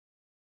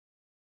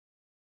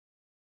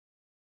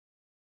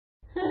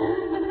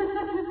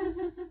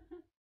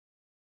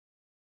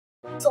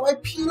until I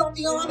peed on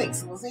the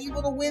onyx and was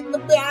able to win the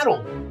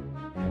battle.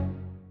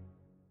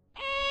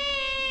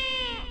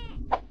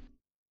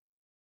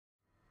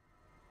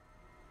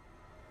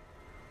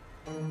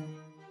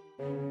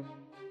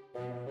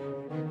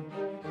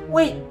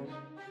 Wait.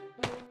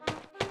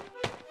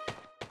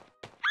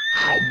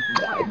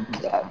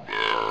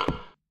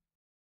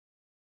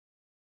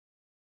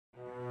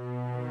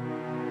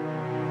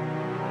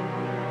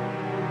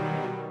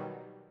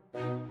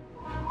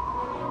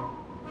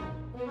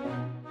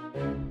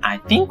 I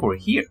think we're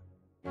here.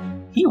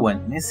 He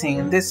went missing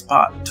in this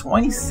spot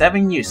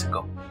 27 years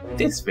ago,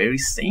 this very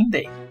same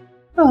day.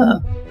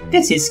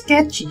 This is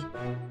sketchy.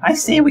 I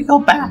say we go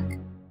back.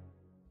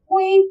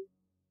 Wait.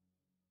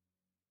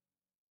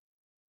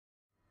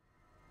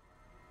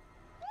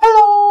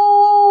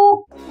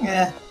 Hello!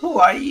 Who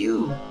are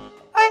you?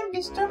 I'm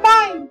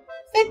Mr.Mime,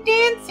 the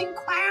dancing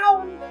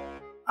clown.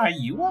 Are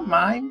you a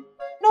mime?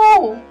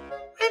 No,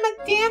 I'm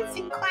a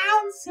dancing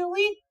clown,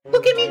 silly.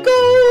 Look at me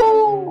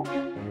go!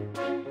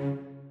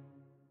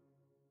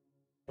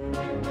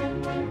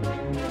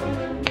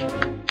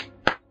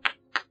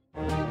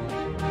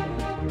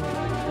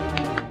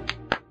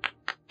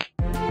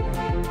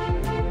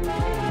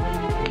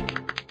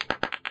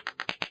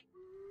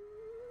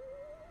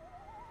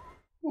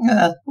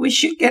 We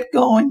should get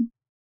going.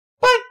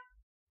 But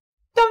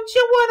don't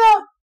you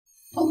want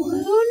a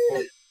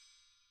balloon?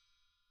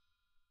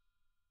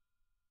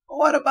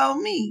 What about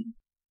me?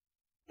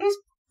 There's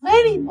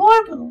plenty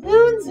more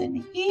balloons in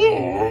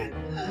here.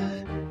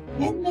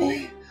 And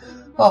they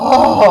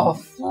all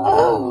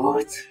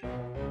float.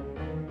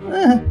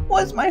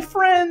 Where's my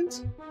friend?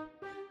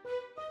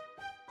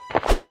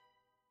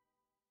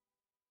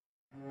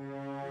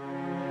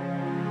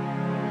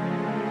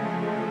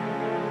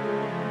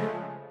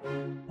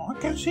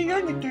 I can't see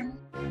anything.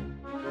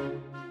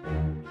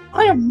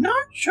 I am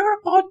not sure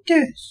about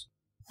this.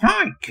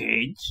 Hi,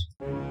 kids.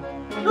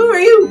 Who are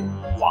you?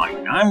 Why,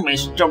 I'm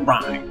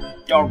Mr.Rime,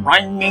 the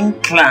rhyming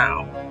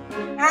clown.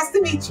 Nice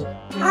to meet you.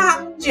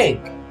 I'm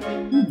Jake.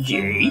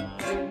 Jake?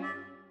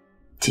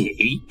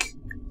 Take,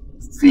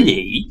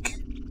 flake,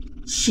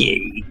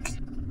 shake,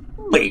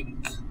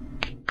 bake.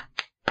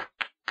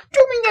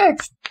 Do me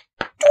next.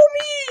 Do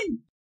me.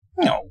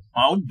 No,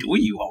 I'll do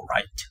you all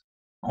right.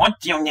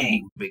 What's your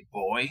name, big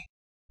boy?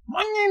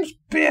 My name's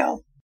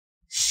Bill.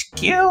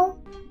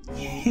 Skill,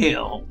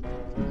 hill,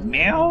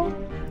 mill,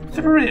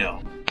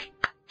 thrill.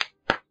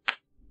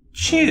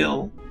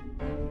 Chill,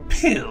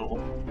 pill,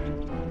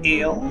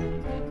 ill,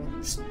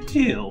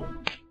 still.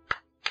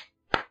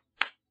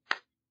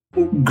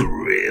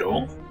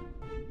 Grill,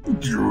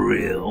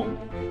 drill,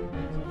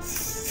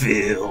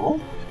 fill,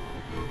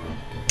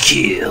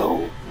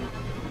 kill.